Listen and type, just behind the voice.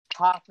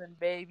poppin',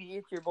 baby?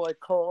 It's your boy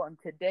Cole, and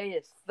today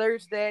is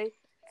Thursday,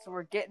 so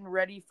we're getting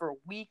ready for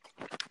Week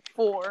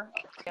 4 of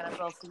the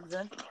NFL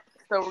season.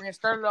 So we're going to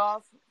start it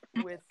off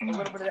with a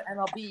little bit of the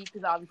MLB,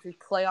 because obviously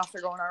playoffs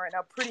are going on right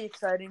now. Pretty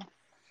exciting.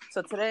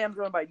 So today I'm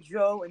joined by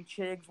Joe and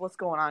Chigs. What's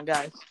going on,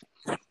 guys?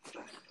 What's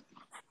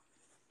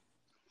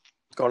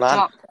going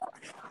on?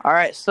 All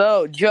right,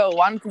 so Joe,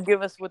 why don't you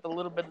give us with a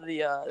little bit of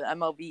the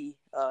MLB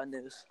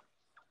news?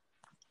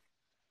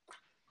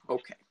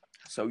 Okay,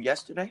 so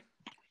yesterday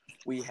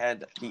we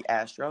had the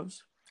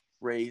Astros,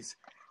 Rays,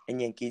 and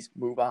Yankees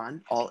move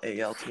on, all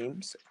AL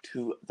teams,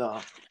 to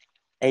the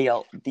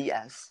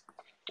ALDS.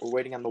 We're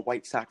waiting on the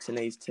White Sox and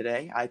A's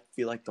today. I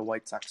feel like the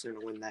White Sox are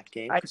going to win that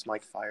game because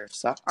Mike Fiers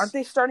sucks. Aren't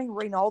they starting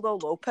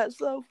Reynaldo Lopez,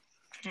 though?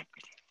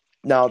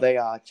 No, they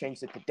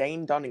changed it to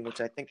Dane Dunning, which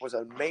I think was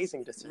an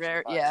amazing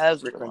decision. Yeah, that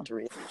was Rick a good one.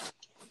 Renteria.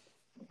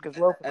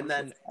 And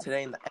then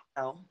today in the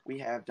NL, we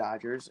have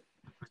Dodgers,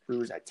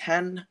 Brewers at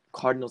 10,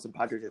 Cardinals and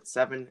Padres at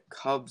 7,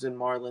 Cubs and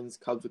Marlins,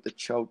 Cubs with the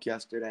choke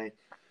yesterday,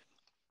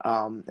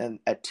 and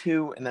at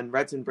 2, and then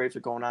Reds and Braves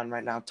are going on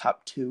right now.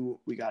 Top 2,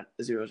 we got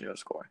a 0-0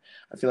 score.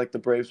 I feel like the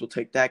Braves will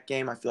take that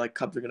game. I feel like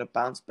Cubs are going to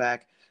bounce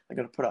back. They're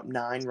going to put up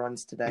 9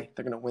 runs today.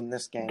 They're going to win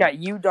this game. Got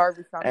you,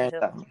 Darvish, on the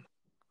hill.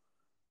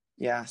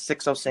 Yeah,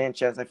 Sixto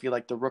Sanchez, I feel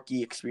like the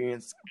rookie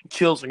experience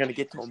chills are going to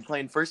get to him.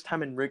 Playing first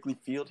time in Wrigley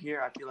Field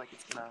here, I feel like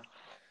it's going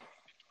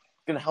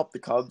to help the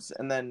Cubs.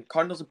 And then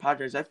Cardinals and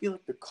Padres, I feel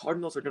like the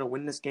Cardinals are going to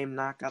win this game,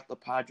 knock out the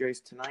Padres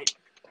tonight.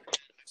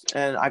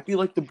 And I feel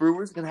like the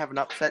Brewers are going to have an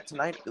upset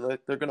tonight.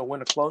 They're going to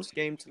win a close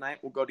game tonight.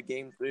 We'll go to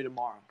Game 3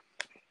 tomorrow.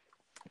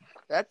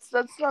 That's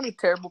not a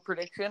terrible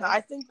prediction. I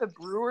think the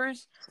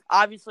Brewers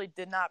obviously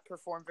did not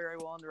perform very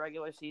well in the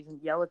regular season.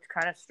 Yelich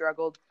kind of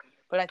struggled.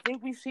 But I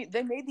think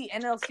they made the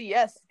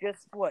NLCS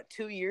just,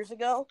 2 years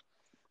ago?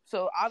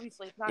 So,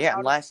 obviously, it's not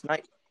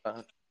night.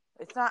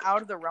 It's not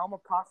out of the realm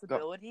of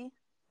possibility. Go.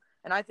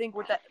 And I think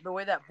with the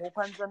way that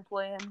bullpen's been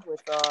playing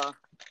with the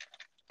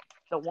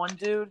one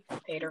dude,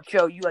 Hader.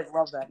 Joe, you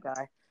love that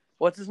guy.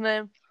 What's his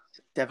name?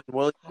 Devin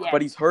Williams. Yeah.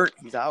 But he's hurt.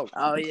 He's out.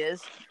 Oh, he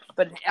is.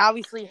 But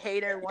obviously,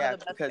 Hader, one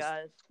of the best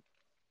guys.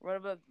 One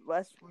of the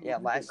best. Yeah,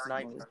 last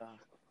night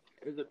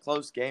it was a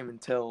close game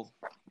until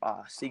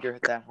Seager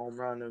hit that home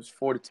run. It was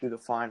 4-2 the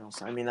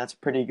finals. I mean, that's a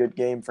pretty good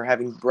game for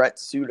having Brett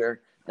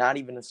Suter, not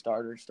even a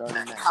starter, starting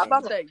that How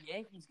about that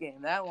Yankees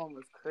game? That one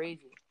was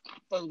crazy.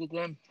 That was a good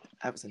game.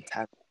 That was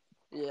intense.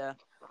 Yeah.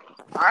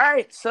 All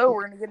right, so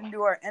we're gonna get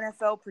into our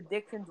NFL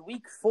predictions,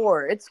 Week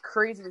 4. It's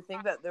crazy to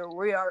think that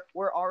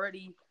we're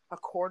already a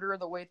quarter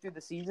of the way through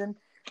the season,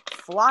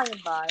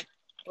 flying by.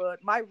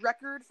 But my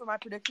record for my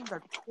predictions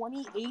are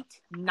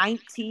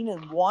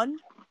 28-19-1.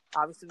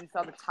 Obviously, we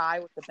saw the tie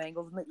with the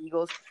Bengals and the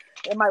Eagles.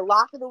 And my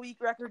lock of the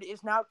week record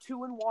is now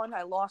 2-1.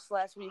 I lost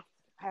last week.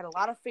 I had a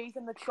lot of faith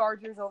in the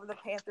Chargers over the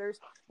Panthers,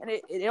 and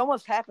it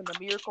almost happened. The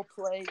miracle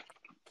play.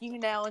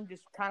 Keenan Allen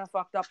just kind of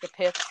fucked up the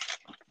pitch.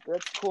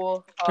 That's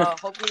cool.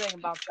 Hopefully they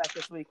can bounce back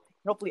this week.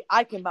 Hopefully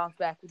I can bounce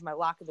back with my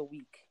lock of the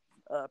week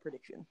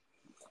prediction.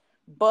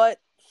 But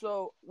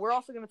so we're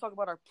also going to talk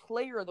about our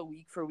player of the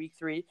week for Week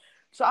 3.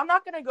 So I'm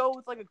not going to go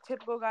with a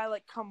typical guy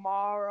like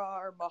Kamara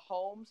or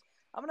Mahomes.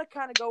 I'm going to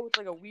kind of go with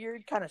a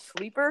weird kind of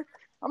sleeper.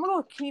 I'm going to go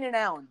with Keenan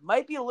Allen.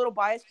 Might be a little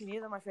biased because he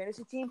is on my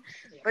fantasy team,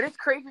 but it's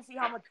crazy to see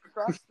how much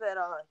trust that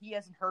he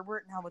has in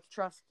Herbert and how much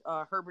trust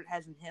Herbert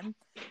has in him.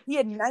 He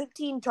had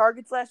 19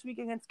 targets last week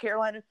against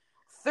Carolina,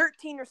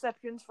 13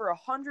 receptions for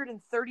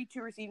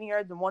 132 receiving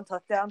yards and 1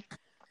 touchdown.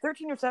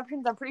 13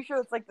 receptions, I'm pretty sure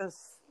it's the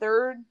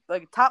third,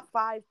 top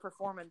 5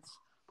 performance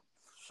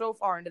so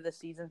far into this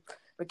season.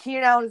 But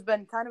Keenan Allen has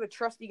been kind of a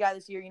trusty guy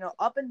this year.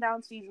 Up and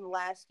down season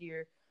last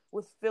year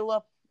with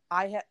Phillip.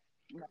 I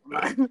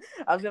was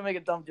going to make a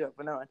dumb joke,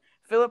 but no one.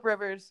 Phillip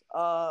Rivers.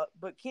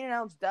 But Keenan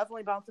Allen's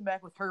definitely bouncing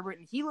back with Herbert,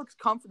 and he looks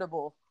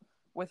comfortable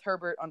with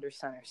Herbert under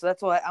center. So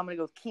that's why I'm going to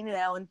go with Keenan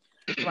Allen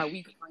for my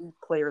Week 3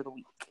 player of the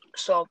week.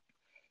 So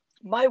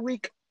my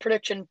week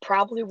prediction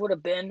probably would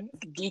have been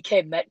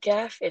DK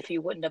Metcalf if he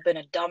wouldn't have been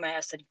a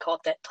dumbass and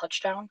caught that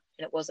touchdown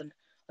and it wasn't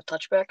a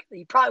touchback.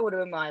 He probably would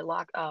have been my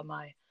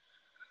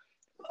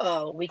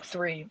Week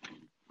 3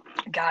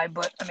 guy,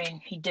 but I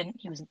mean he didn't.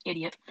 He was an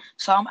idiot.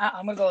 So I'm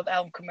gonna go with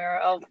Alvin Kamara.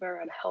 Alvin Kamara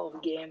had a hell of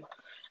a game.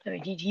 I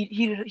mean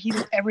he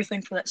did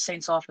everything for that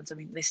Saints offense. I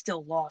mean they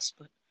still lost,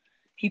 but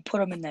he put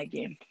them in that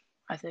game.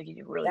 I think he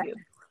did really good.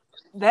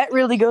 That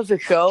really goes to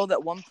show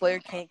that one player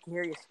can't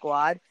carry a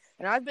squad.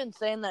 And I've been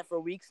saying that for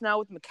weeks now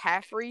with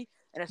McCaffrey,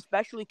 and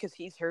especially because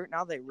he's hurt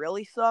now, they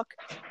really suck.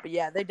 But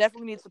yeah, they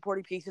definitely need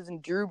supporting pieces,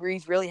 and Drew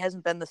Brees really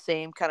hasn't been the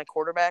same kind of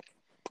quarterback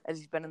as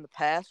he's been in the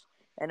past.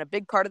 And a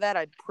big part of that,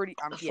 it's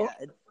Michael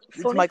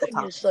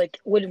Thomas. Is,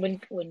 when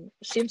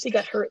CMC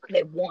got hurt,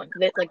 they won.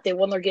 They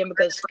won their game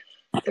because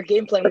their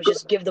game plan was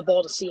just give the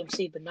ball to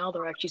CMC, but now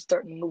they're actually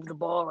starting to move the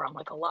ball around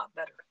a lot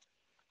better,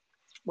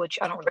 which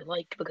I don't really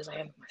like because I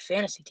have my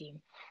fantasy team,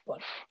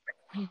 but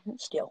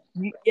still.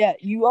 You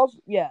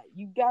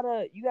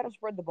gotta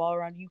spread the ball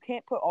around. You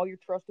can't put all your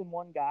trust in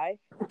one guy.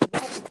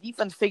 If the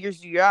defense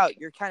figures you out,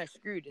 you're kind of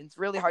screwed. And it's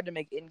really hard to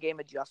make in-game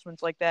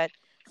adjustments like that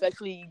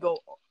especially you go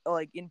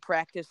in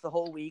practice the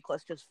whole week.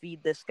 Let's just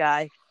feed this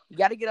guy. You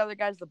got to get other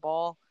guys the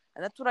ball,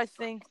 and that's what I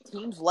think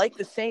teams like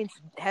the Saints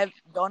have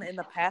done in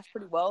the past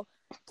pretty well.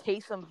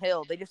 Taysom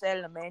Hill, they just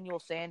added Emmanuel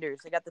Sanders.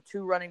 They got the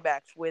 2 running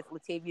backs with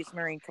Latavius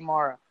Murray and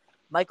Kamara.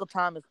 Michael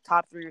Thomas,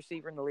 top 3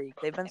 receiver in the league.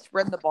 They've been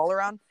spreading the ball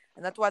around,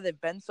 and that's why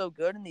they've been so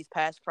good in these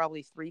past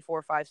probably 3,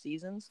 4, 5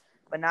 seasons.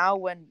 But now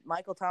when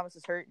Michael Thomas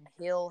is hurt and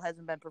Hill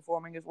hasn't been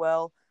performing as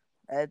well,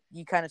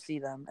 you kind of see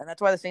them. And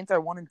that's why the Saints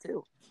are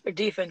 1-2. Their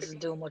defense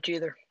isn't doing much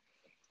either.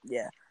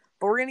 Yeah.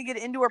 But we're going to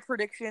get into our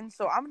predictions.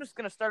 So I'm just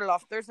going to start it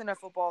off. Thursday Night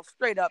Football,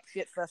 straight up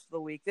shit fest of the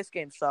week. This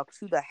game sucks.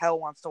 Who the hell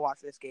wants to watch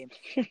this game?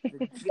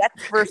 The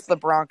Jets versus the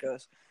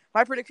Broncos.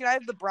 My prediction, I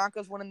have the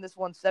Broncos winning this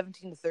one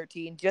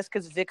 17-13 just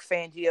because Vic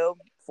Fangio,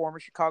 former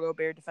Chicago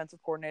Bear defensive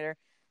coordinator,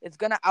 is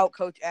going to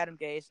outcoach Adam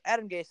Gase.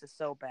 Adam Gase is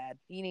so bad.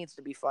 He needs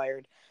to be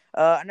fired.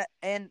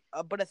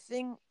 But a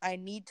thing I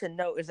need to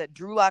note is that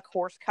Drew Lock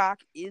Horsecock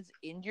is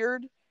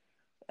injured.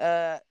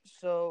 But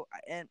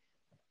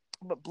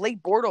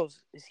Blake Bortles,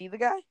 is he the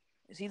guy?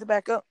 Is he the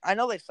backup? I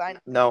know they signed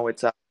him. No,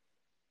 it's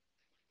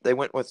they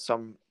went with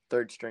some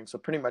third string, so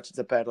pretty much it's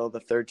a battle of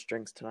the third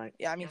strings tonight.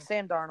 Yeah, I mean,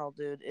 Sam Darnold,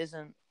 dude,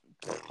 isn't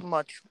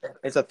much.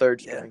 It's a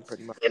third string,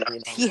 pretty much.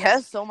 He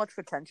has so much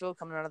potential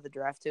coming out of the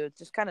draft, too. It's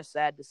just kind of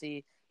sad to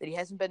see that he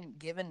hasn't been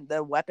given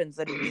the weapons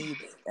that he needs.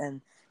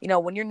 And,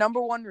 when your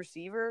number one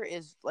receiver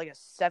is like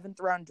a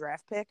 7th-round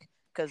draft pick,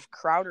 because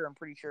Crowder, I'm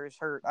pretty sure, is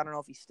hurt. I don't know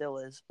if he still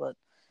is, but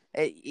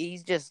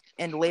he's just –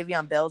 and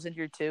Le'Veon Bell's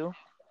injured, too.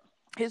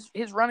 His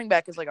running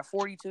back is like a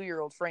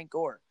 42-year-old Frank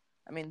Gore.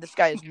 I mean, this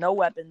guy has no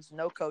weapons,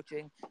 no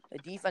coaching. The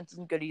defense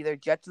isn't good either.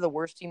 Jets are the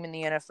worst team in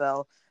the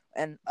NFL.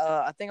 And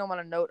I think I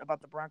want to note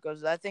about the Broncos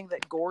is I think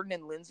that Gordon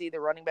and Lindsey,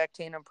 the running back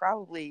team, are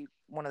probably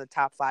one of the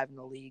top 5 in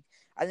the league.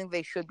 I think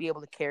they should be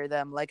able to carry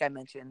them, like I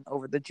mentioned,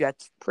 over the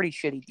Jets' pretty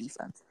shitty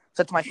defense.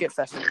 So that's my shit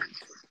festival.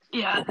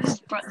 Yeah,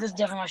 this is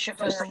definitely my shit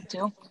festival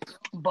too.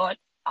 But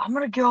I'm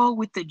going to go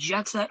with the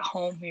Jets at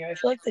home here. I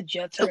feel like the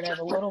Jets are going to have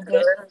a little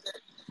bit –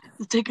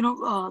 they're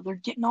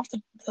getting off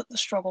the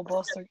struggle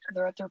bus.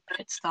 They're at their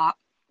pit stop,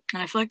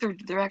 and I feel like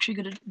they're actually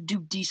going to do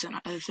decent.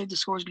 I think the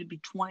score is going to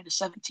be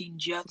 20-17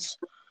 Jets,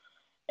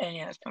 and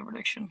yeah, that's my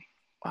prediction.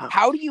 Wow.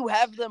 How do you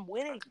have them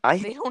winning?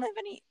 They don't have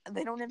any.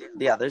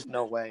 Yeah, there's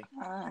no way.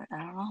 I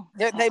don't know.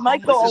 They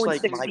might go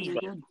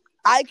 0-16.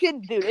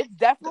 Dude, it's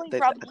definitely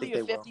probably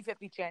a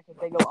 50-50 chance if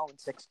they go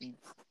 0-16.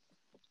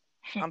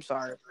 I'm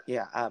sorry.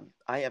 Yeah,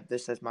 I have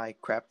this as my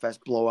crap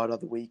fest blowout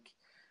of the week.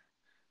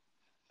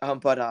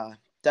 But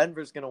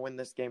Denver's going to win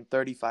this game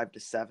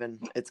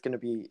 35-7. It's going to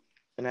be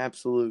an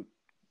absolute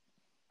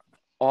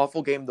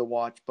awful game to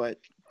watch, but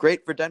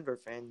great for Denver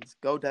fans.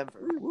 Go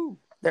Denver. Woo.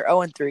 They're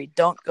 0-3.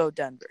 Don't go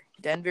Denver.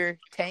 Denver,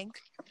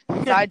 tank.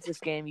 Besides this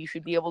game, you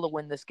should be able to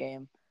win this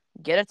game.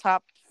 Get a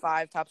top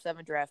 5, top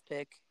 7 draft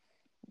pick.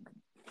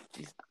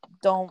 Just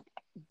don't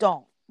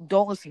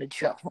listen to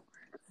Joe.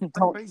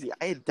 Don't. Crazy.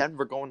 I had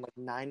Denver going like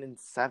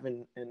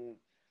 9-7, and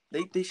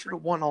they should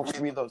have won all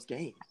 3 of those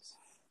games.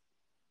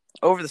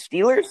 Over the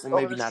Steelers?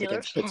 Well, maybe not Steelers?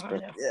 against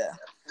Pittsburgh. Yeah.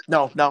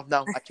 No.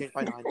 I changed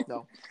my mind.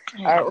 No.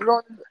 All right,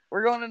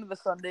 we're going into the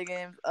Sunday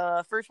games.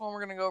 First one we're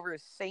going to go over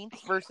is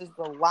Saints versus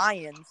the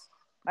Lions.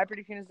 My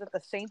prediction is that the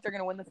Saints are going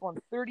to win this one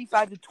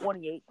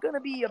 35-28. Going to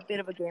be a bit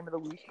of a game of the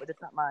week, but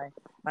it's not my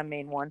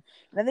main one.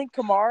 And I think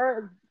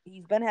Kamara,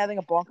 he's been having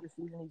a bonker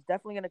season. He's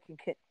definitely going to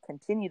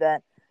continue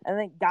that. And I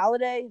think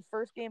Galladay, his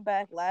first game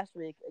back last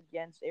week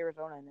against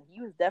Arizona, and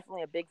he was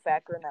definitely a big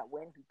factor in that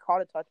win. He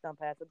caught a touchdown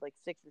pass with like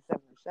 6 or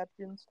 7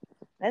 receptions.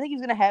 And I think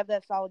he's going to have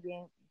that solid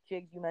game.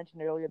 Jiggs, you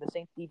mentioned earlier, the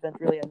Saints defense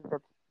really hasn't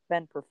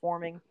been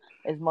performing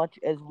as much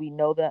as we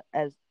know they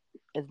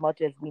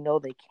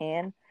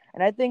can.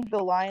 And I think the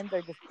Lions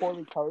are just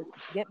poorly coached.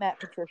 Get Matt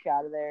Patricia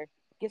out of there.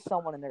 Get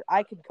someone in there.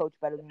 I could coach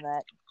better than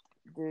that.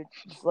 Dude,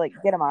 just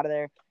get them out of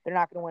there. They're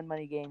not going to win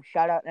money games.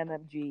 Shout out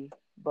MMG,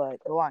 but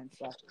the Lions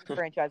suck.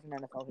 Franchise in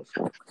NFL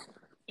history.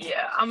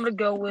 Yeah, I'm gonna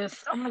go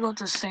with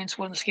the Saints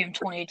win this game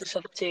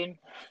 28-17.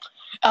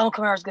 Alvin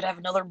Kamara's gonna have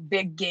another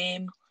big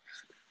game,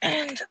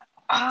 and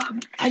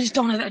I just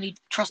don't have any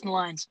trust in the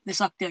Lions. They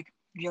suck dick.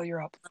 Joe,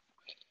 you're up.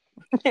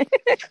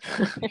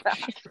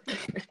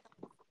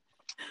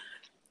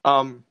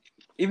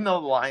 Even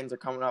though the Lions are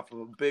coming off of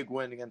a big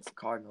win against the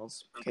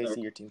Cardinals,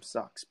 Casey, your team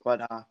sucks.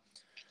 But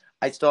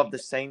I still have the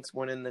Saints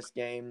winning this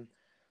game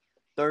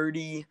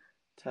 30-17.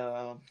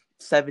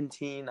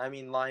 I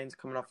mean, Lions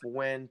coming off a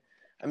win.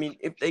 I mean,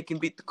 if they can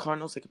beat the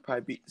Cardinals, they could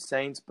probably beat the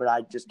Saints, but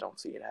I just don't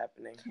see it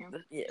happening.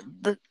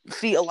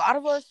 See, a lot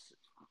of us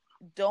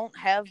don't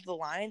have the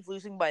Lions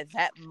losing by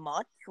that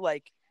much,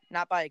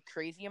 not by a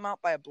crazy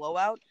amount, by a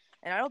blowout.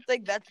 And I don't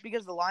think that's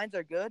because the Lions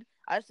are good.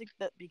 I just think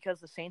that because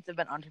the Saints have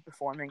been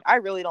underperforming. I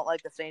really don't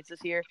like the Saints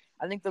this year.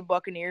 I think the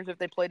Buccaneers, if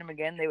they played them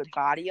again, they would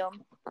body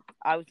them.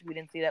 Obviously, we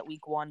didn't see that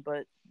week 1,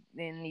 but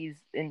in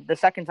the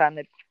second time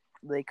that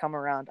they come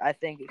around, I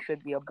think it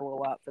should be a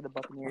blowout for the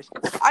Buccaneers.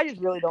 I just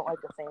really don't like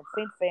the Saints.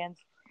 Saints fans,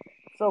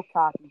 so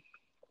cocky.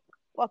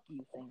 Fuck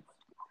you, Saints.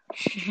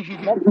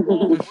 Next game,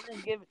 we're going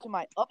to give it to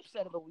my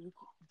upset of the week.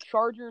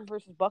 Chargers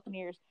versus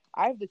Buccaneers.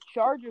 I have the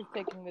Chargers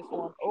taking this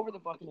one over the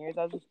Buccaneers.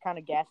 I was just kind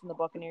of gassing the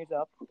Buccaneers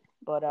up,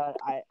 but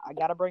I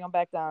got to bring them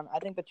back down. I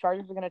think the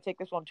Chargers are going to take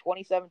this one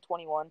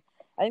 27-21.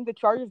 I think the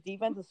Chargers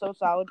defense is so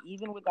solid,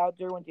 even without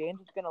Derwin James,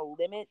 it's going to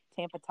limit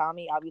Tampa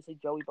Tommy, obviously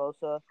Joey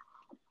Bosa,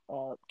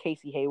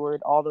 Casey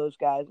Hayward, all those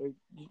guys are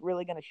just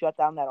really going to shut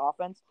down that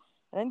offense.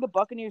 I think the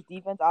Buccaneers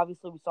defense,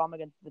 obviously we saw them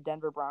against the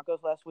Denver Broncos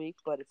last week,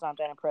 but it's not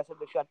that impressive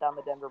to shut down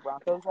the Denver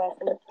Broncos last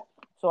week.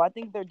 So I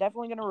think they're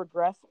definitely going to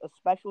regress,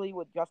 especially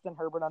with Justin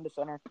Herbert under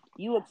center.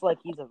 He looks like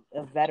he's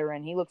a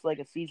veteran. He looks like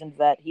a seasoned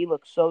vet. He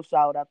looks so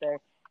solid out there.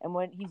 And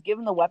when he's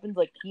given the weapons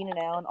like Keenan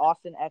Allen,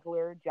 Austin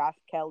Eckler, Josh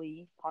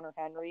Kelly, Hunter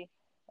Henry,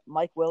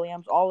 Mike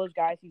Williams, all those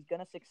guys, he's going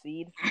to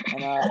succeed.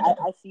 And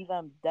I see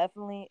them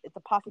definitely – it's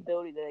a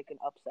possibility that they can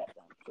upset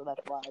them. So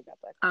that's why I got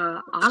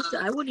that. Honestly,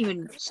 I wouldn't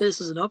even say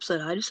this is an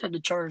upset. I just had the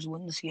Chargers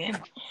win this game.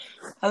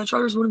 I had the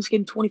Chargers win this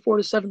game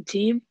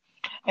 24-17.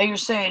 And you're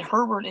saying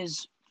Herbert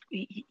is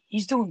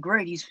he's doing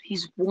great.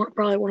 He's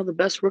probably one of the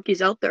best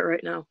rookies out there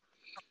right now.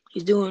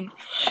 He's doing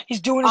his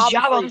job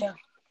out there.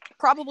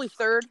 Probably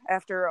third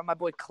after my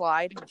boy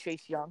Clyde and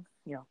Chase Young.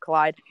 You know,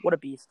 Clyde, what a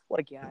beast. What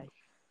a guy.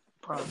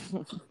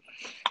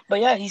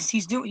 But yeah,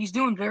 he's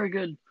doing very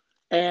good,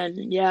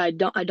 and yeah,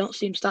 I don't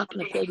see him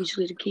stopping. I feel like he's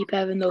going to keep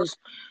having those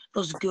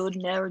good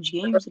and average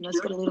games, and that's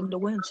going to lead him to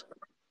wins.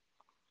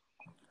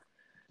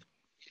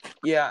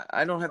 Yeah,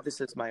 I don't have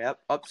this as my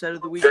upset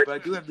of the week, but I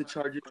do have the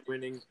Chargers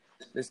winning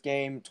this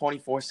game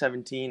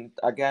 24-17.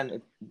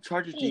 Again,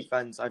 Chargers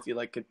defense, I feel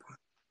like could.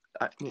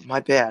 My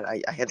bad,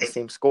 I had the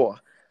same score,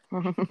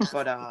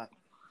 but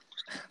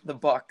the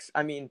Bucs.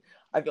 I mean,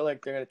 I feel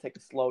like they're going to take a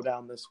slow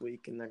down this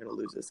week, and they're going to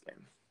lose this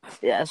game.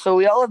 Yeah, so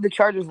we all have the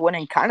Chargers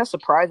winning. Kind of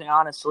surprising,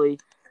 honestly.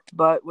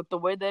 But with the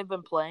way they've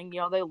been playing,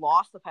 they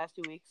lost the past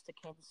 2 weeks to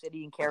Kansas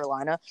City and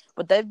Carolina.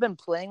 But they've been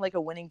playing like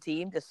a winning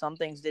team. Just some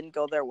things didn't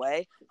go their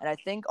way. And I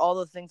think all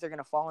those things are going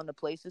to fall into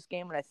place this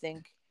game. And I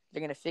think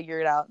they're going to figure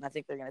it out. And I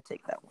think they're going to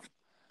take that one.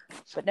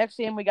 But next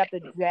game, we got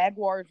the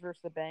Jaguars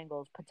versus the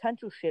Bengals.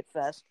 Potential shit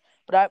fest.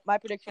 But my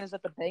prediction is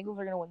that the Bengals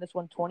are going to win this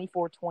one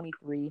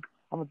 24-23.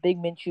 I'm a big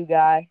Minshew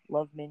guy.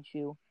 Love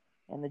Minshew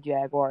and the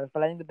Jaguars.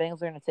 But I think the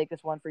Bengals are going to take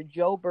this one for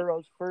Joe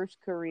Burrow's first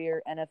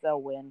career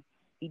NFL win.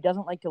 He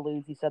doesn't like to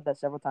lose. He said that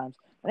several times.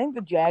 I think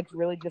the Jags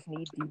really just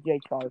need DJ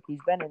Chark.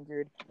 He's been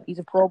injured. He's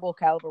a Pro Bowl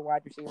caliber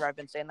wide receiver. I've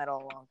been saying that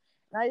all along.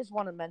 And I just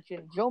want to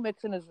mention Joe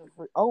Mixon is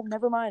 – oh,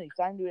 never mind. He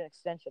signed to an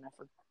extension. I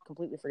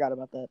completely forgot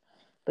about that.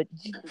 But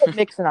get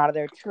Mixon out of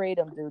there. Trade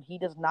him, dude. He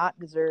does not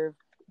deserve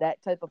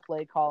that type of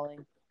play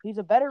calling. He's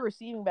a better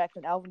receiving back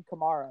than Alvin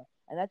Kamara.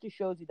 And that just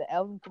shows you that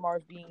Alvin Kamara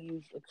is being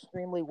used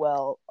extremely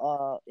well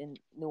in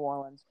New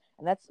Orleans.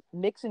 And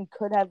Mixon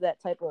could have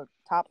that type of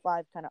top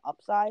 5 kind of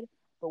upside.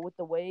 But with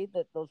the way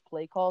that those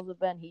play calls have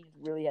been, he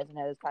really hasn't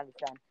had his time to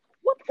shine.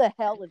 What the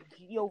hell is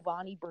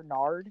Giovanni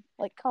Bernard?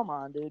 Like, come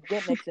on, dude.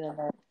 Get Mixon in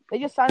there. They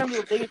just signed him to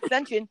a big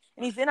extension,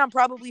 and he's in on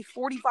probably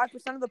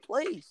 45% of the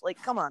plays.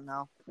 Like, come on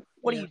now.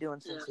 What are you doing,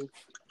 Cincy?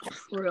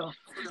 For real.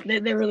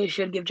 They really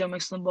should give Joe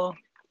Mixon the ball.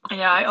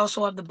 Yeah, I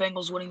also have the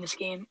Bengals winning this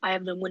game. I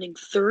have them winning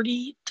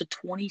 30-27.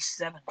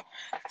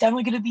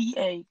 Definitely going to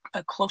be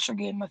a closer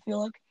game, I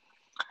feel like.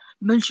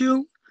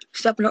 Minshew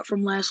stepping up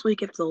from last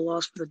week after the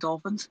loss for the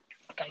Dolphins.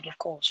 Got to give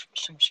Cole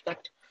some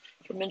respect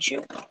for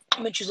Minshew.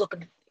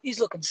 He's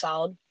looking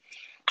solid.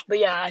 But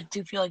yeah, I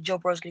do feel like Joe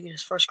Burrow's going to get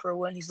his first career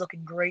win. He's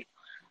looking great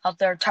out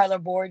there. Tyler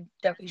Boyd,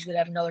 definitely he's going to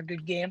have another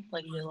good game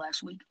like he did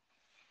last week.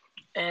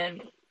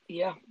 And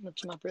yeah,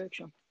 that's my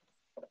prediction.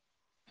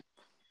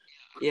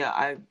 Yeah,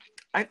 I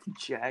have the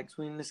Jags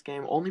winning this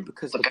game only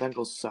because the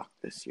Bengals suck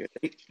this year.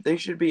 They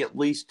should be at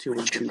least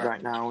 2-2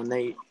 right now, and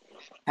they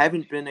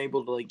haven't been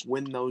able to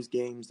win those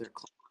games. They're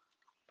close.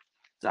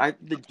 So I have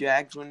the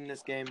Jags winning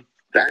this game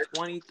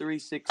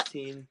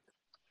 23-16.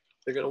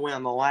 They're gonna win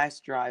on the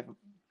last drive.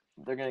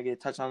 They're gonna get a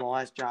touchdown on the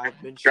last drive.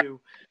 Minshew,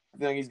 I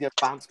feel like he's gonna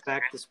bounce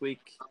back this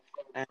week,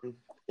 and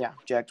yeah,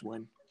 Jags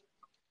win.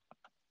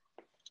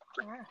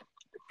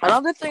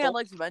 Another thing I'd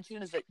like to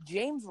mention is that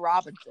James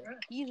Robinson,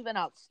 he's been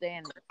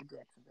outstanding for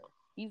Jacksonville.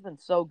 He's been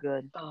so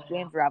good.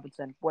 James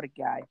Robinson, what a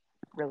guy.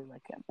 Really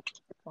like him.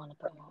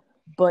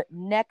 But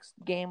next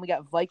game, we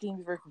got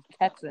Vikings versus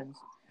Texans.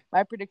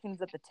 My prediction is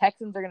that the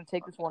Texans are going to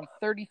take this one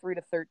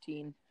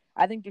 33-13.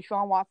 I think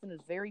Deshaun Watson is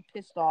very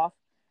pissed off,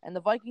 and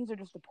the Vikings are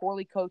just a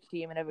poorly coached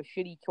team and have a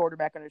shitty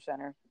quarterback under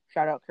center.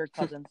 Shout out Kirk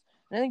Cousins.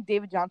 And I think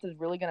David Johnson is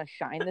really going to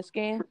shine this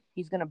game.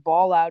 He's going to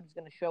ball out. He's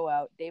going to show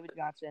out. David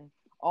Johnson,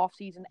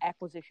 off-season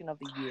acquisition of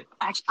the year.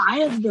 Actually, I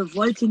have the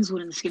Vikings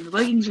winning this game. The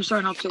Vikings are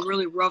starting off to a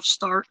really rough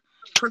start.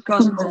 Kirk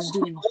Cousins is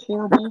doing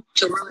horrible,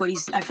 but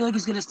I feel like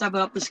he's going to step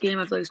it up this game.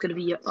 I feel like it's going to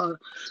be a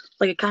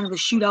kind of a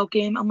shootout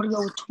game. I'm going to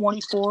go with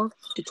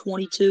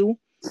 24-22.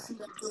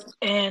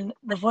 And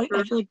I feel like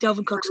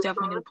Dalvin Cook's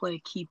definitely going to play a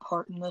key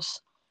part in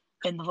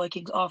the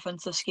Vikings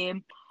offense this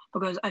game,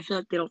 because I feel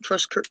like they don't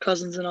trust Kirk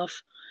Cousins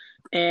enough.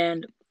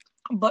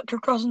 But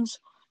Kirk Cousins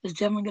is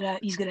definitely going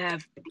to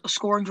have a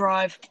scoring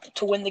drive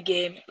to win the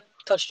game.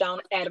 Touchdown,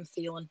 Adam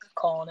Thielen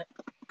calling it.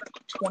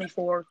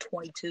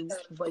 24-22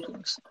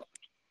 Vikings.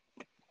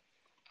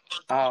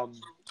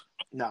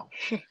 No.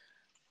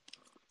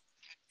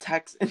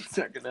 Texans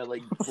are gonna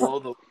blow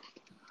the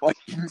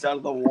Vikings out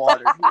of the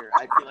water here.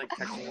 I feel like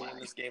Texans will win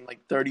this game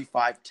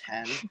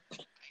 35-10.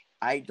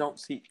 I don't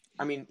see.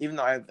 I mean, even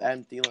though I have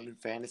Adam Thielen in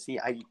fantasy,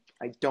 I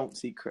don't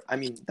see. I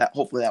mean,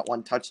 hopefully that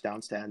one touchdown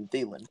to Adam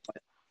Thielen.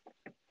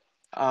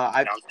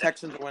 But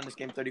Texans will win this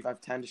game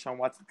 35-10. Deshaun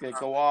Watson's gonna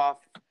go off.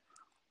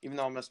 Even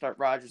though I'm gonna start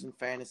Rodgers in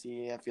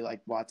fantasy, I feel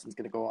like Watson's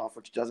gonna go off,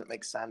 which doesn't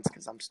make sense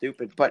because I'm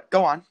stupid. But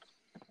go on.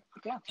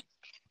 Yeah.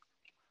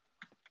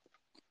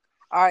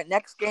 All right,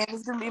 next game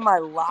is going to be my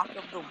lock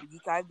of the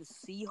week. I have the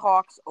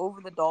Seahawks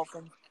over the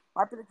Dolphins.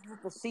 My prediction is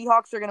the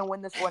Seahawks are going to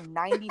win this one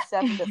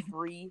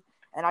 97-3,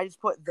 and I just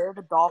put they're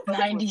the Dolphins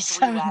with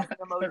 3 laughing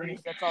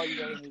emojis. That's all you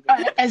really need to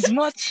do. As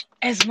much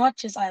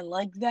as I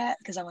like that,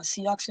 because I'm a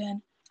Seahawks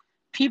fan,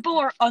 people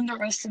are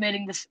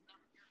underestimating this.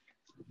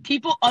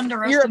 People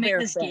underestimate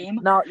this game.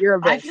 No, you're a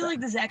Bears I feel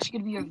like this is actually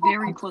going to be a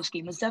very close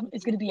game. It's going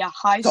to be a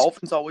high.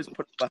 Dolphins always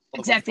put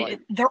exactly.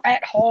 They're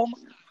at home.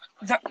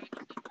 The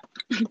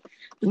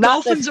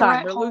Not Dolphins this time. are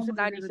at They're home. losing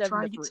 97-3. They're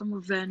trying to get some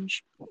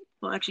revenge.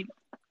 Well, actually,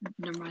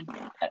 never mind.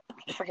 I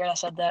forget I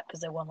said that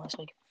because they won last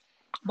week.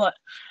 But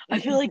I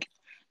feel like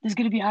this is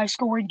going to be a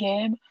high-scoring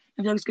game.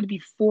 I feel like it's going to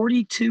be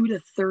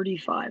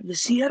 42-35. The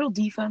Seattle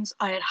defense,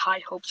 I had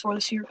high hopes for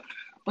this year,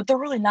 but they're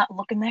really not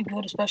looking that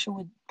good, especially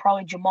with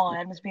probably Jamal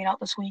Adams being out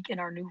this week and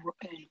our new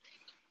rookie.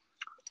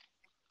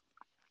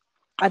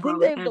 I think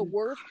they have the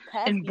worst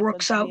pass and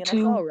Brooks out in the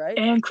too, NFL, right?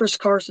 and Chris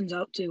Carson's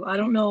out too. I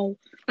don't know.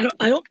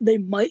 I don't. They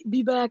might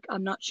be back.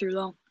 I'm not sure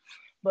though.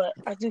 But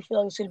I do feel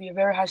like it's going to be a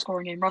very high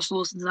scoring game. Russell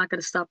Wilson's not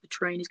going to stop the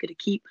train. He's going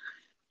to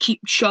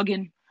keep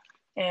chugging,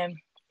 and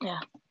yeah.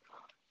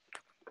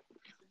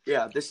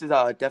 Yeah, this is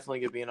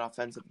definitely going to be an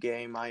offensive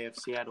game. I have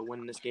Seattle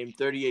winning this game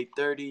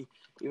 38-30.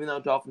 Even though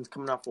Dolphins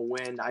coming off a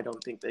win, I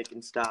don't think they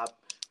can stop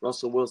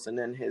Russell Wilson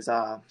and his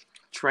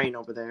train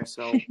over there.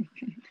 So,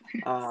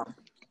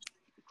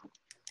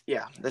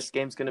 yeah, this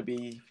game's going to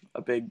be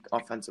a big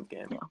offensive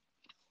game. Yeah.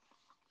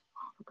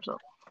 100%.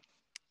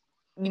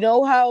 You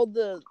know how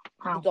the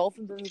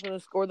Dolphins are going to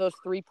score those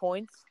 3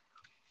 points?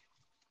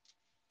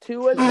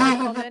 Tua is going to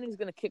come in. He's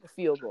going to kick a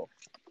field goal.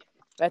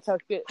 That's how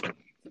it's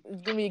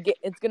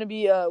going to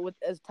be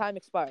as time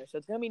expires. So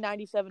it's going to be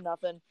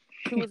 97-0.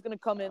 Tua's going to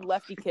come in,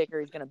 lefty kicker.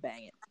 He's going to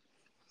bang it.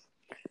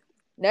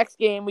 Next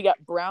game, we got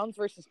Browns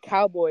versus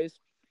Cowboys.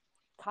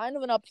 Kind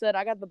of an upset.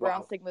 I got the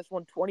Browns taking this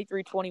one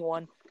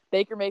 23-21.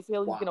 Baker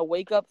Mayfield is going to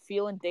wake up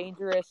feeling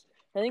dangerous.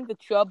 I think the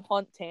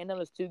Chubb-Hunt tandem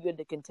is too good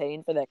to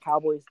contain for that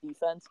Cowboys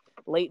defense.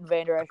 Leighton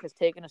Vander Esch has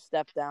taken a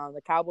step down.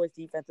 The Cowboys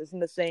defense isn't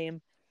the same.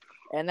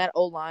 And that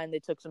O-line, they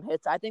took some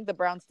hits. I think the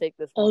Browns take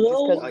this one.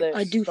 Although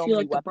I do feel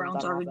like the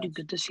Browns are going to do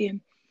good this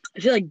game.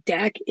 I feel like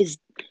Dak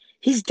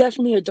he's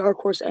definitely a dark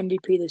horse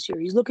MVP this year.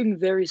 He's looking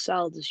very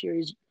solid this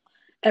year.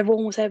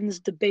 Everyone was having this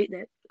debate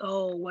that,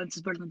 Wentz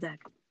is better than Dak.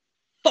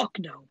 Fuck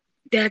no.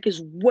 Dak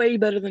is way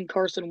better than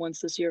Carson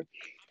Wentz this year.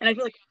 And I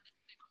feel like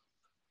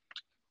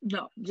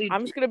no, dude,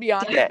 I'm just gonna be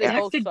honest. They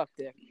both suck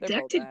dick.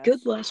 Dak did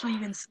good last week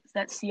against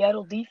that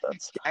Seattle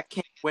defense. Dak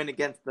can't win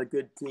against the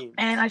good team.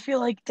 And I feel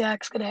like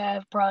Dak's gonna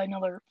have probably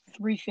another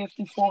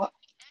 354.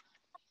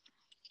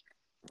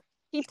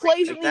 He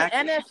plays in the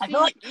NFC. I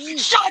feel like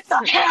shut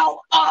the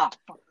hell up.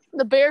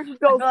 The Bears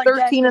go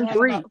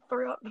 13-3.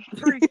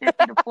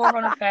 350 to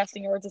 400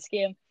 passing yards this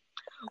game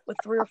with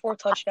 3 or 4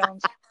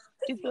 touchdowns. I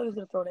feel like he's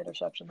gonna throw an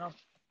interception though.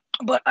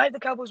 But I had the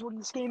Cowboys winning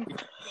this game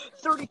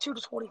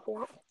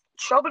 32-24.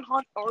 Chubb and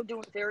Hunt are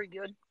doing very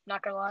good.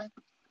 Not gonna lie.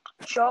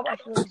 Chubb, I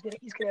feel like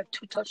he's gonna have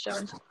 2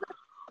 touchdowns.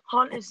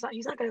 Hunt he's not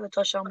gonna have a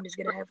touchdown, but he's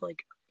gonna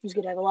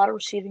have a lot of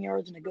receiving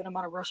yards and a good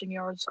amount of rushing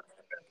yards.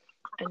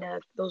 And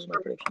those are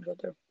my predictions right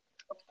there.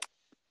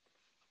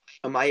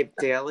 I have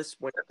Dallas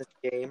winning this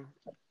game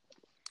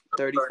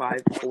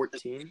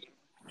 35-14.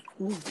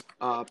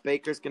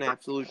 Baker's gonna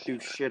absolutely do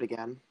shit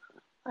again.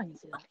 I can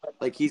see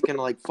that. He's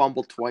gonna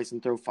fumble twice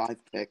and throw 5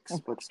 picks,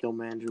 but still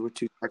manage with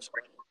 2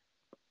 touchdowns.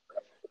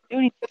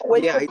 Dude, he's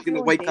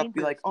gonna wake up and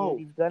be like,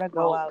 he's gonna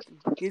go out.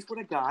 Here's what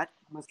I got.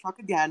 I'm gonna suck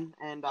again,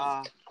 and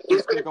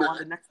he's gonna go on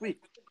to next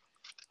week.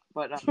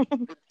 But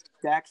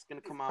Dak's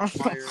gonna come out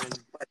firing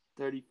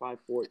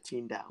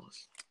 35-14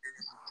 Dallas.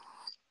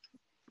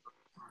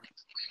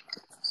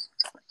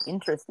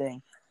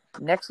 Interesting.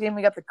 Next game,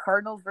 we got the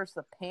Cardinals versus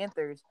the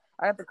Panthers.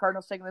 I got the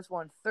Cardinals taking this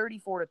one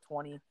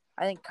 34-20.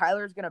 I think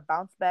Kyler's gonna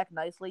bounce back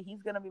nicely.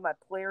 He's gonna be my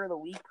player of the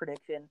week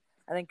prediction.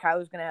 I think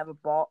Kyler's going to have a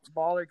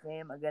baller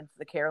game against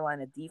the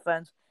Carolina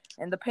defense.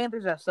 And the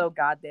Panthers are so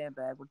goddamn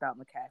bad without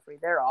McCaffrey.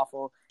 They're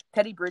awful.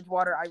 Teddy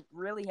Bridgewater, I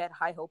really had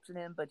high hopes in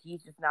him, but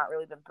he's just not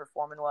really been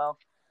performing well.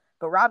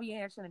 But Robbie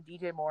Anderson and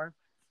DJ Moore,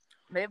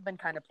 they've been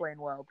kind of playing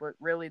well. But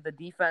really, the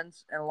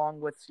defense, and along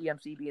with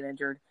CMC being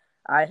injured,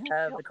 I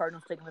have the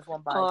Cardinals taking this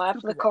one by.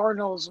 After the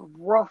Cardinals'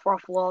 rough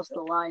loss to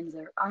the Lions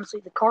there.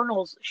 Honestly, the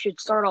Cardinals should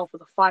start off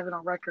with a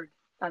 5-0 record.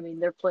 I mean,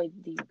 they're played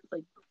the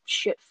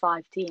shit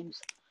 5 teams.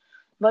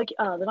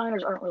 The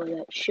Niners aren't really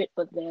that shit,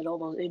 but they had all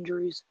those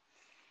injuries.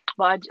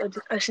 But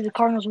I see the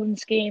Cardinals win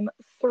this game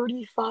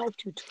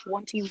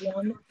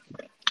 35-21.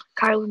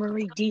 Kyler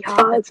Murray,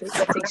 D-Hop, that's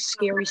a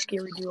scary,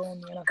 scary duo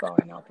in the NFL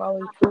right now.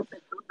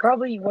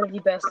 Probably one of the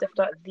best, if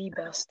not the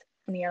best,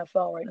 in the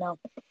NFL right now.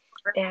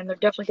 And they're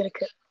definitely going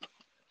to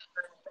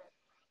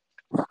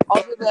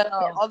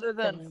other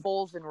than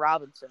Foles and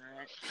Robinson,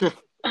 right?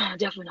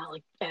 Definitely not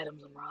like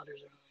Adams and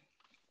Rodgers or anything.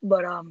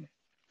 But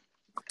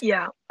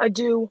yeah, I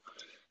do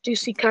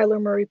see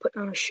Kyler Murray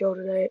putting on a show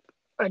today.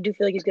 I do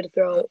feel like he's going to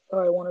throw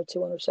probably 1 or 2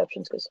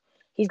 interceptions because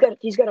he's got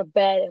a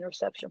bad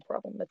interception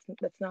problem. That's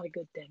not a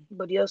good thing.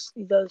 But he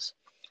does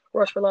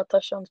rush for a lot of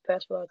touchdowns,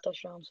 pass for a lot of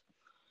touchdowns.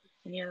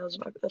 And yeah,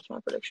 that's my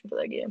prediction for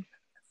that game.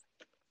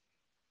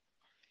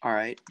 All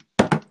right.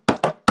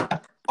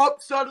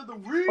 Upside of the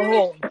week.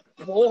 Oh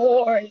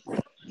boy.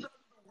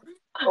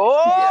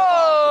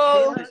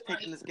 Oh. The Panthers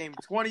taking this game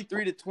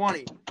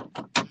 23-20.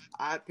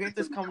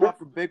 Panthers coming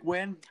off a big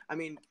win. I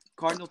mean,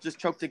 Cardinals just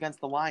choked against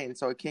the Lions,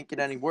 so it can't get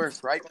any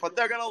worse, right? But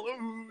they're gonna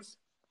lose.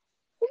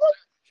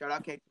 Shout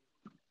out, Kate.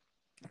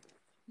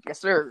 Yes,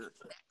 sir.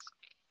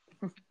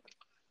 All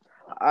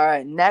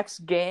right,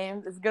 next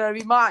game is gonna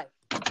be my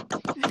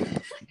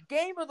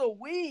game of the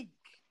week.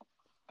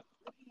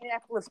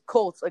 Indianapolis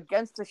Colts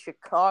against the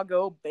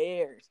Chicago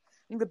Bears. I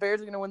think the Bears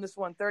are going to win this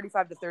one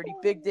 35-30.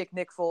 Big Dick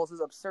Nick Foles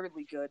is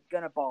absurdly good.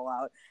 Going to ball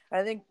out. And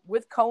I think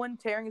with Cohen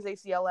tearing his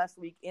ACL last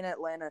week in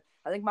Atlanta,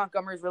 I think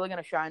Montgomery is really going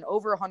to shine.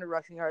 Over 100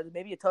 rushing yards,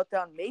 maybe a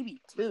touchdown,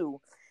 maybe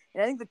 2.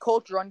 And I think the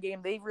Colts run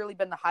game, they've really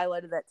been the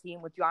highlight of that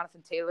team with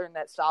Jonathan Taylor and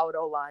that solid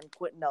O-line,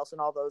 Quentin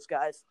Nelson, all those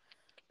guys.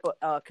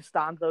 But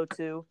Costanzo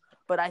too.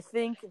 But I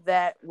think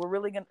that we're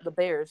really going to – the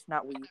Bears,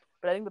 not we.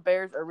 But I think the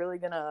Bears are really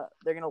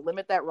they're gonna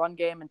limit that run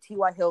game, and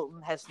T.Y.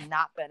 Hilton has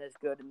not been as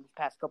good in the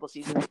past couple of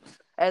seasons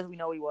as we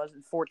know he was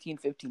in 14,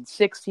 15,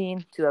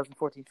 16,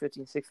 2014,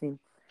 15, 16.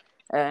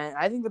 And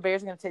I think the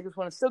Bears are gonna take this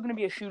one. It's still gonna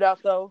be a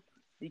shootout though,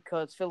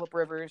 because Phillip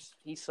Rivers,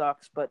 he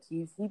sucks, but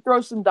he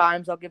throws some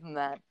dimes. I'll give him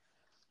that.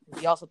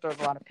 He also throws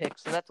a lot of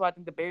picks, so that's why I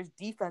think the Bears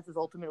defense is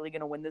ultimately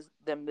gonna win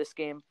this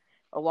game,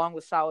 along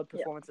with solid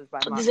performances by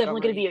Montgomery. This is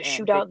definitely gonna be a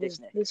shootout.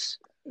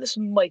 This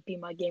might be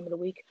my game of the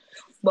week,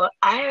 but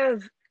I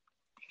have.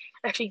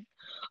 Actually,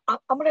 I'm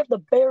gonna have the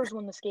Bears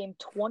win this game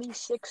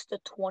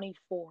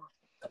 26-24.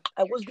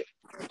 I was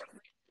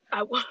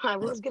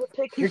gonna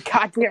pick your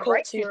goddamn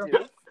right here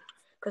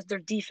because their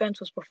defense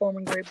was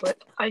performing great,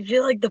 but I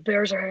feel like the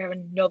Bears are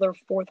having another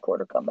fourth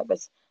quarter comeback.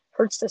 It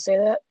hurts to say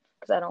that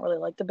because I don't really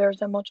like the Bears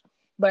that much,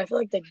 but I feel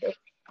like they.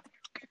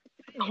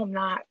 No, I'm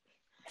not.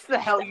 What the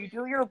hell you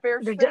do? You're a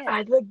Bears fan.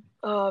 I think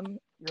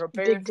you're a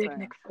Bears Big Dick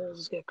Nick Foles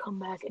is gonna come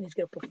back and he's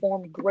gonna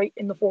perform great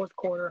in the fourth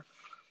quarter.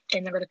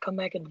 And they're going to come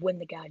back and win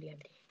the goddamn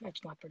game.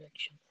 That's my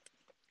prediction.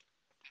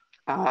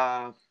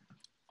 Hello.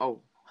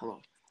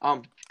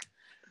 I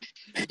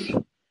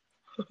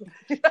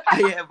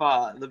have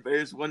the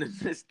Bears winning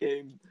this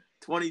game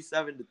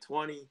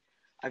 27-20.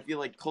 I feel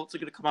like Colts are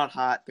going to come out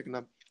hot. They're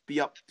going to be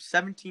up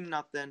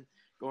 17-0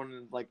 going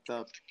in like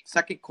the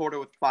second quarter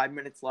with 5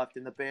 minutes left,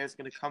 and the Bears are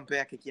going to come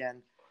back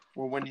again.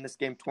 We're winning this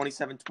game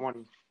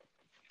 27-20.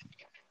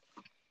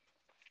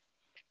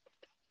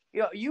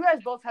 You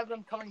guys both have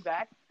them coming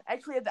back.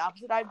 Actually, at the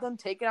opposite, I have them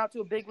taken out to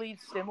a big lead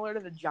similar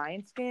to the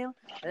Giants game.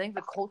 I think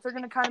the Colts are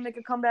going to kind of make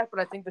a comeback, but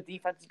I think the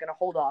defense is going to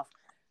hold off.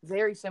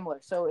 Very similar.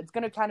 So it's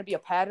going to kind of be a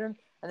pattern.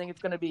 I think it's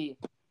going to be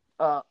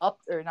not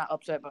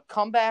upset, but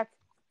comeback,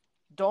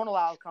 don't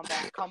allow a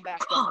comeback,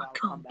 comeback, don't allow a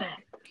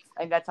comeback.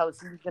 I think that's how the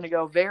season's going to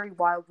go. Very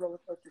wild roller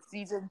coaster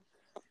season.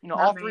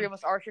 All three of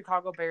us are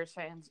Chicago Bears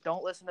fans.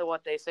 Don't listen to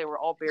what they say. We're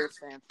all Bears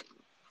fans.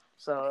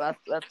 So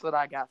that's what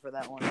I got for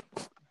that one.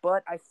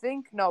 But I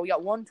think, we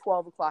got one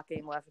 12 o'clock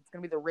game left. It's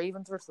going to be the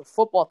Ravens versus the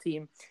football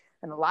team.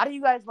 And a lot of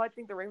you guys might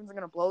think the Ravens are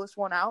going to blow this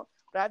one out.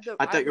 But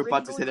I thought you were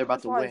about to say they're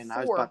about to win.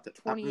 I was about to.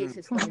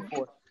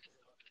 28-24.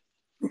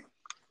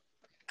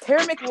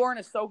 Terry McLaurin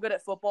is so good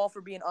at football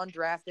for being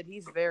undrafted.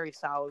 He's very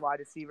solid wide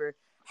receiver.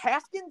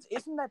 Haskins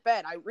isn't that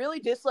bad. I really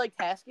dislike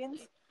Haskins,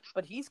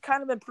 but he's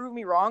kind of been proving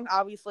me wrong.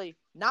 Obviously,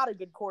 not a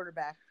good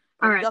quarterback,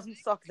 but he doesn't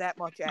suck that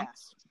much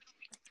ass.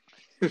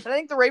 I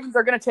think the Ravens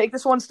are going to take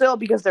this one still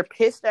because they're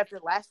pissed after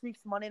last week's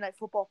Monday Night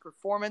Football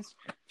performance.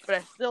 But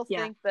I still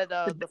think that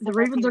the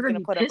Ravens are going to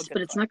be pissed,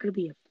 but it's not going to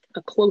be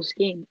a close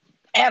game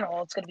at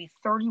all. It's going to be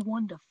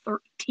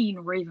 31-13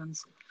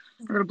 Ravens.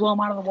 They're going to blow them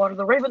out of the water.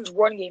 The Ravens'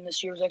 run game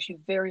this year is actually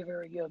very,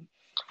 very good.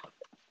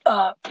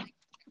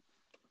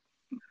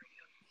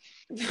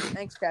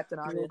 Thanks, Captain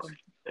Obvious.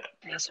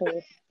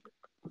 Asshole.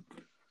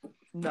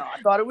 No,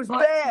 I thought it was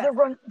bad.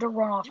 The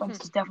run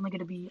offense is definitely going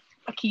to be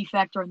a key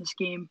factor in this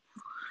game.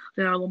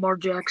 Lamar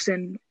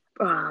Jackson,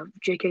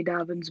 J.K.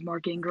 Dobbins,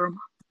 Mark Ingram.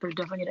 They're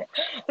definitely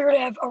going to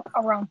have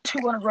around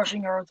 200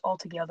 rushing yards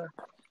altogether,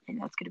 and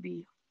that's going to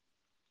be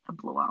a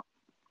blowout.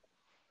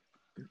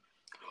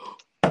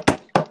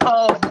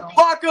 Oh no!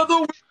 Fuck of the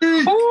week.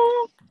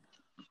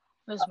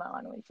 This is my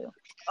line of week too.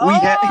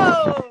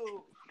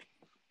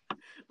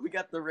 We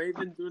got the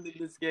Ravens winning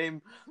this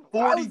game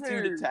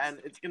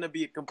 42-10. It's going to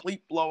be a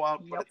complete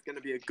blowout, but it's going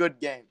to be a good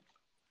game.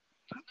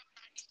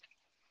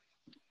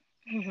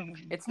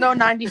 It's no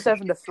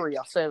 97-3.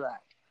 I'll say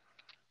that.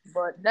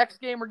 But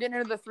next game, we're getting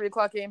into the 3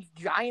 o'clock games.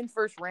 Giants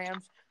versus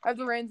Rams. I have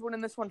the Rams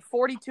winning this one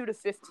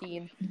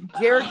 42-15.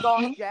 Jared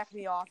Goff jacked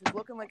me off. He's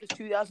looking like his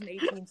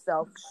 2018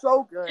 self.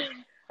 So good.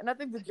 And I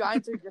think the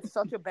Giants are just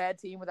such a bad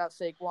team without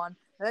Saquon.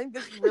 I think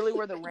this is really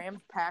where the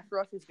Rams pass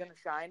rush is going to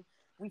shine.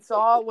 We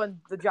saw when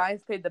the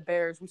Giants played the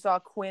Bears, we saw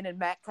Quinn and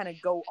Matt kind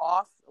of go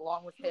off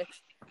along with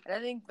Hicks. And I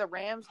think the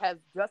Rams have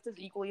just as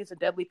equally as a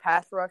deadly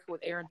pass rush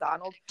with Aaron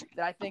Donald.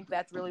 That I think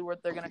that's really where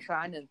they're going to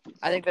shine, and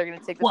I think they're going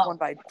to take this one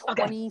by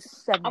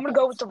 27. I'm going to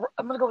go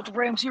with the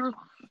Rams here,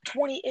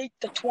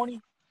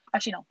 28-20.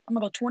 Actually, no, I'm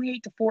going to go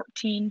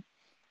 28-14.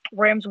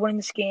 Rams winning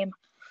this game.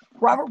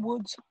 Robert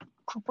Woods,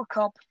 Cooper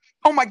Kupp.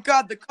 Oh my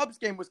God, the Cubs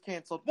game was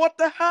canceled. What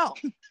the hell?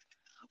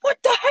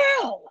 What the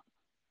hell?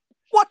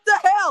 What the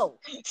hell?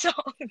 So,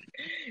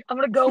 I'm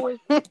going to go with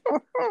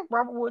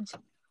Robert Woods,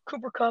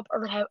 Cooper Kupp are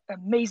going to have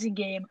an amazing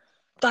game.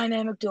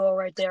 Dynamic duo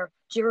right there.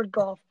 Jared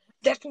Goff,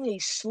 definitely a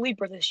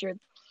sleeper this year.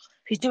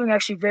 He's doing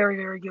actually very,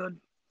 very good.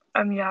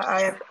 I mean,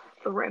 I have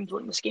the Rams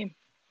winning this game.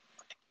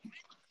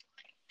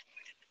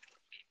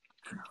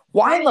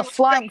 Why in the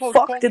flying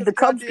fuck did the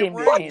Cubs game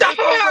get What the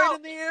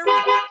canceled?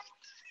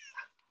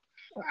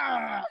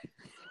 hell?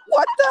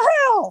 What the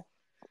hell?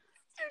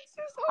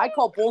 I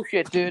call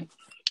bullshit, dude.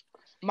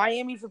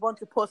 Miami's a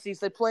bunch of pussies.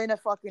 They play in a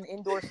fucking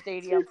indoor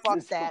stadium. Fuck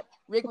that.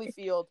 Wrigley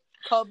Field.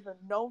 Cubs are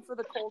known for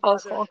the cold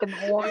weather. Fucking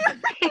horn.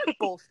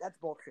 That's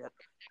bullshit.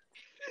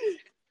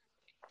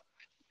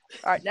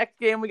 All right, next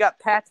game we got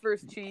Pats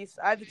versus Chiefs.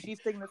 I have the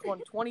Chiefs taking this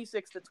one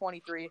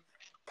 26-23.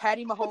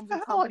 Patty Mahomes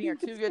and company are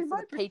too good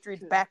for the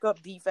Patriots'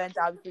 backup defense.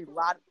 Obviously, a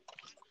lot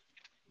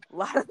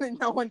of them,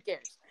 no one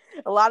cares.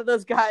 A lot of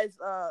those guys,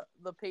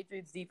 the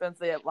Patriots defense,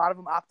 a lot of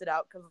them opted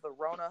out because of the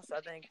Rona. So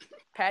I think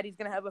Patty's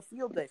going to have a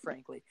field day,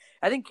 frankly.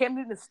 I think Cam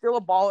Newton is still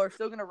a baller,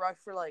 still going to rush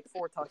for like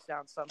 4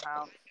 touchdowns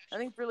somehow. I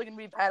think it's really going to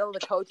be a battle of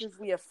the coaches.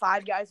 We have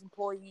 5 guys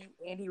employee,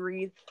 Andy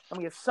Reid, and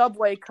we have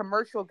Subway,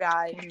 commercial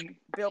guy,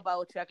 Bill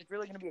Belichick. It's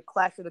really going to be a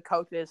clash of the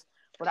coaches.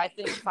 But I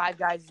think 5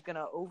 guys is going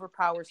to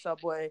overpower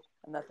Subway,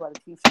 and that's why the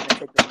Chiefs are going to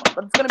take this one.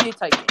 But it's going to be a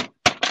tight game.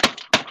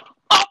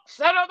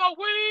 Upset of the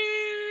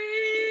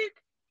week!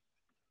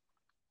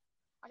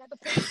 I got the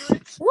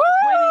Patriots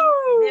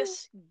winning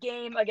this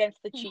game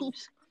against the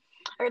Chiefs.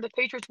 I got the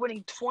Patriots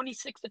winning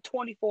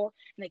 26-24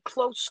 in a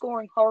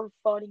close-scoring,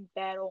 hard-fighting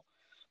battle.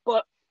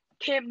 But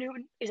Cam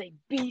Newton is a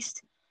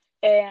beast,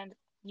 and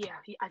yeah,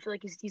 I feel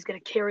like he's going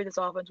to carry this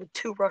offense with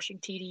 2 rushing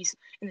TDs,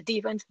 and the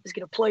defense is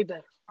going to play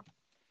better.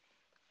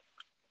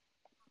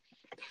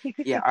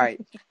 Yeah, all right.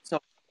 So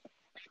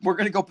we're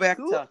going to go back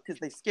to, because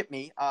they skipped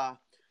me. I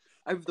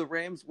have the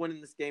Rams winning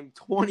this game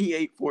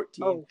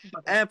 28-14.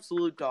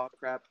 Absolute dog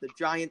crap. The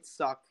Giants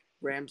suck.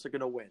 Rams are going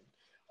to win.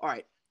 All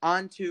right,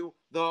 on to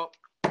the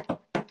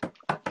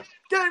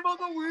game of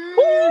the week.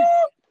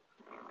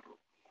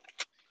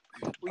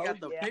 We got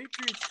the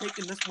Patriots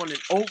taking this one in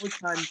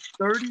overtime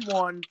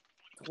 31-28.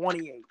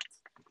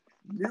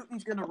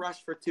 Newton's going to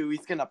rush for 2.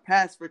 He's going to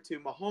pass for 2.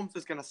 Mahomes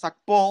is going to suck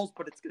balls,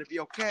 but it's going to be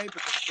okay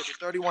because it's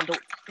going to be 31-28.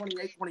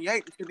 It's going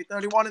to be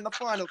 31 in the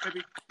final,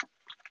 baby.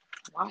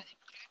 Wow.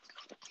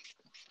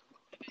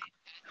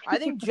 I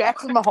think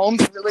Jackson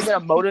Mahomes is really going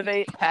to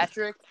motivate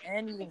Patrick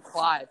and even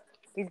Clive.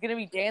 He's going to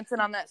be dancing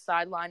on that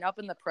sideline up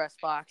in the press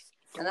box,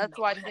 and that's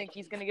why I think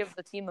he's going to give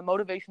the team the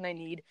motivation they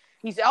need.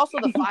 He's also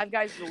the 5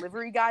 guys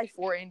delivery guy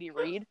for Andy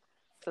Reid,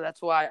 so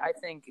that's why I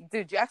think,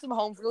 dude, Jackson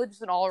Mahomes really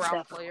just an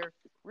all-around player,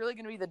 really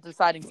going to be the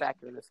deciding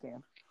factor of this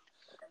game.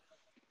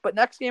 But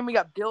next game, we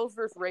got Bills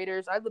versus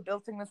Raiders. I have the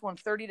Bills taking this one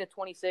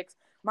 30-26.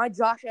 My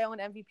Josh Allen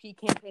MVP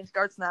campaign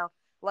starts now.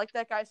 Like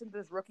that guy since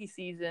his rookie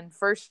season.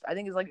 First, I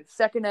think it's like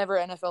second ever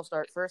NFL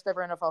start. First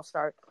ever NFL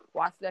start.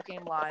 Watched that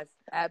game live.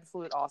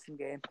 Absolute awesome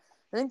game.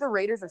 I think the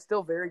Raiders are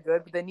still very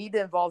good, but they need to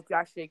involve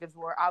Josh Jacobs,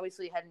 who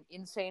obviously had an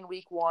insane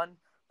week 1.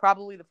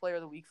 Probably the player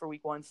of the week for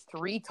week 1.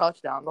 3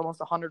 touchdowns, almost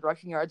 100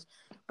 rushing yards.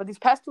 But these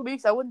past 2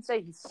 weeks, I wouldn't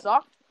say he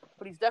sucked,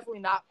 but he's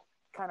definitely not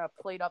kind of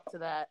played up to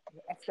that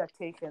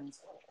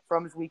expectations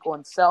from his week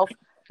 1 self.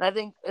 And I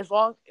think as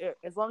long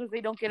as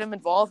they don't get him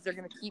involved, they're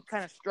going to keep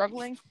kind of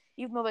struggling.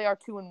 Even though they are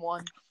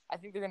 2-1, I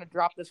think they're going to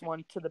drop this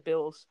one to the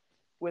Bills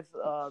with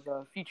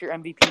the future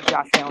MVP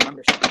Josh Allen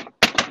under center.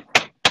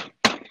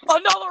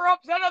 Another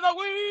upset of the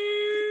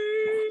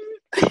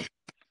week!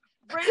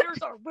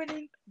 Raiders are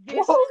winning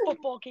this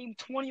football game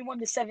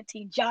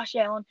 21-17. Josh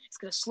Allen is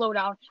going to slow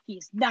down. He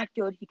is not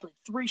good. He played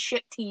 3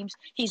 shit teams.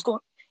 He's going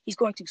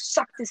to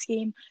suck this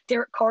game.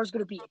 Derek Carr is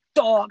going to be a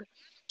dog.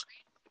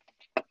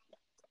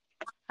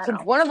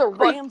 Since one of the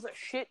Rams are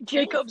shit.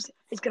 Jacobs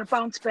is going to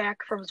bounce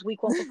back from his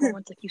week 1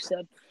 performance, like you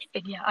said.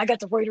 And yeah, I got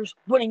the Raiders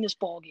winning this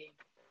ball game.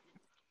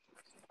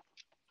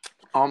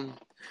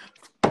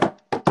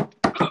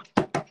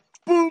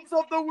 Boobs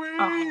of the week.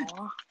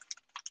 Aww.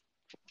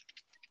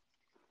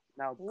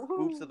 Now,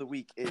 boobs of the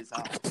week is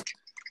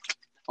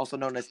also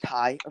known as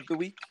tie of the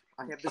week.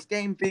 I have this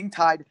game being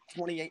tied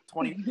 28-28.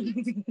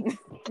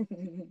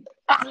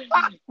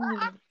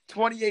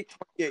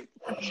 28-28.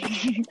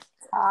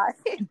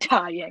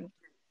 Tying.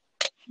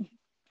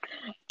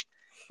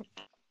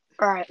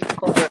 All right,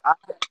 cool.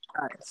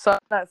 All right, Sunday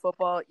Night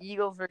Football,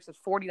 Eagles versus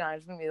 49ers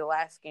is going to be the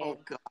last game. Oh,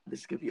 God,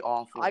 this could be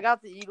awful. I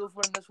got the Eagles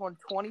winning this one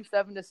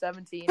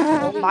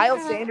 27-17.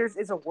 Miles Sanders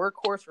is a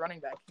workhorse running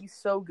back. He's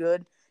so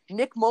good.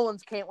 Nick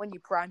Mullins can't win you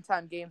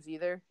primetime games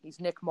either. He's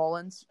Nick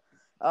Mullins.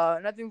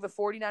 And I think the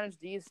 49ers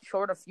D is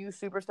short a few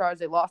superstars.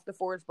 They lost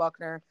DeForest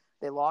Buckner.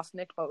 They lost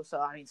Nick Bosa.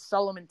 I mean,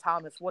 Solomon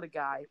Thomas, what a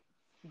guy.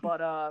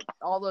 But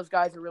all those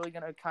guys are really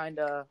going to kind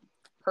of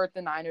hurt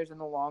the Niners in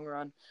the long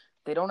run.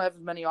 They don't have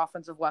as many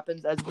offensive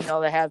weapons as we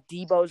know they have.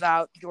 Debo's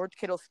out. George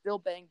Kittle's still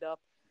banged up.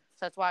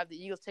 So that's why I have the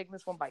Eagles taking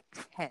this one by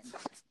 10.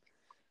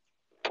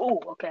 Oh,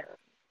 okay.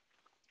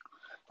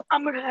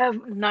 I'm going to have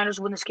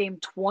Niners win this game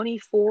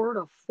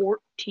 24-14.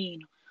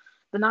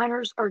 The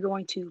Niners are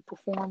going to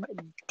perform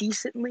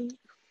decently.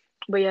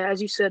 But, yeah,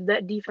 as you said,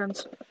 that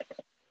defense,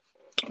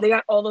 they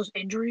got all those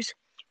injuries.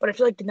 But I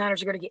feel like the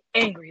Niners are going to get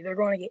angry. They're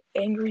going to get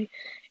angry,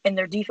 and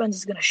their defense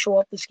is going to show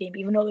up this game,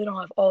 even though they don't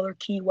have all their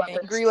key weapons.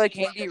 Angry like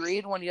Andy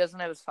Reid when he doesn't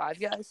have his 5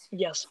 guys?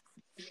 Yes.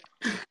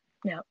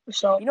 Yeah.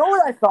 So you know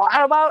what I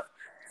thought about?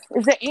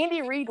 Is that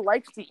Andy Reid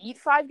likes to eat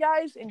 5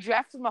 guys, and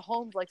Jackson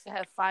Mahomes likes to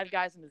have 5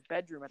 guys in his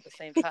bedroom at the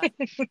same time.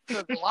 So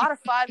there's a lot of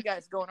 5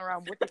 guys going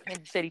around with the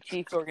Kansas City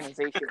Chiefs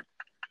organization.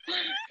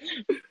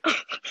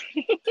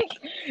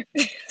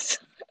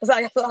 So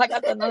I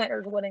got the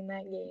Niners winning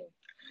that game.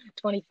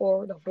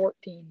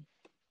 24-14.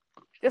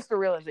 Just a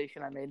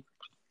realization I made.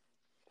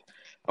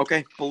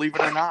 Okay, believe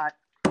it or not.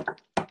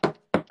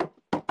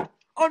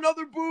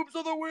 Another boobs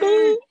of the week.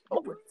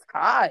 Oh, it's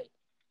high.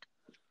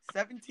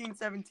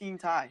 17-17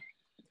 tie.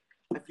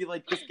 I feel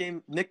like this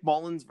game, Nick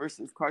Mullins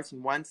versus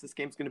Carson Wentz, this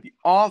game's going to be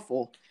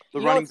awful.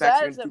 The running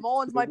backs is that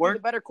Mullins might be the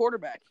better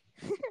quarterback.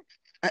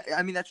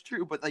 I mean, that's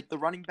true, but like the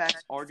running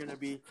backs are going to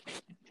be,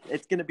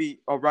 it's going to be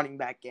a running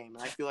back game,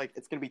 and I feel like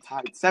it's going to be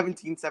tied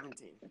 17-17.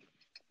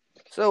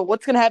 So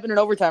what's going to happen in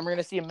overtime? We're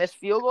going to see a missed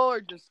field goal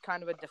or just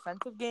kind of a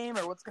defensive game,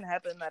 or what's going to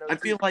happen in that overtime? I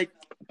feel like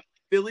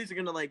Phillies are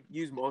going to like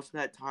use most of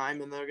that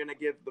time, and they're going to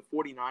give the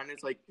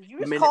 49ers like Did you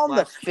just call them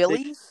the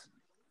Phillies?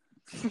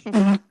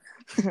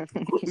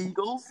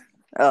 Eagles?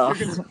 Oh.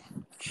 You're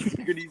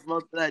going to use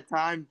most of that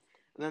time,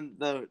 and then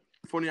the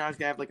 49ers going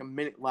to have like a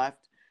minute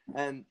left,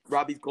 and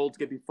Robbie Gold's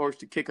going to be forced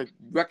to kick a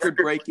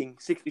record-breaking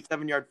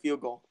 67-yard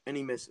field goal, and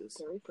he misses.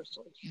 Very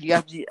precise. You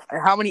have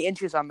how many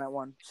inches on that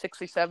one?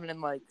 67 and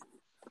like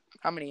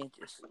how many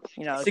inches?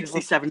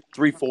 67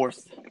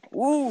 3/4.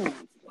 Ooh,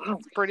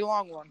 that's a pretty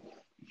long one.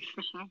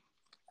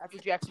 After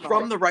Jackson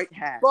from the right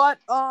half. But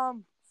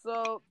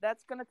so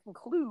that's gonna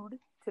conclude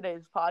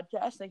today's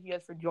podcast. Thank you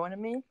guys for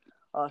joining me.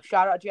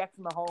 Shout out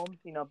Jackson Mahomes,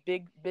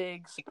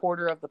 big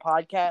supporter of the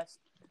podcast.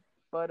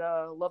 But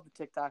love the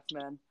TikToks,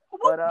 man.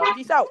 But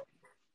peace out.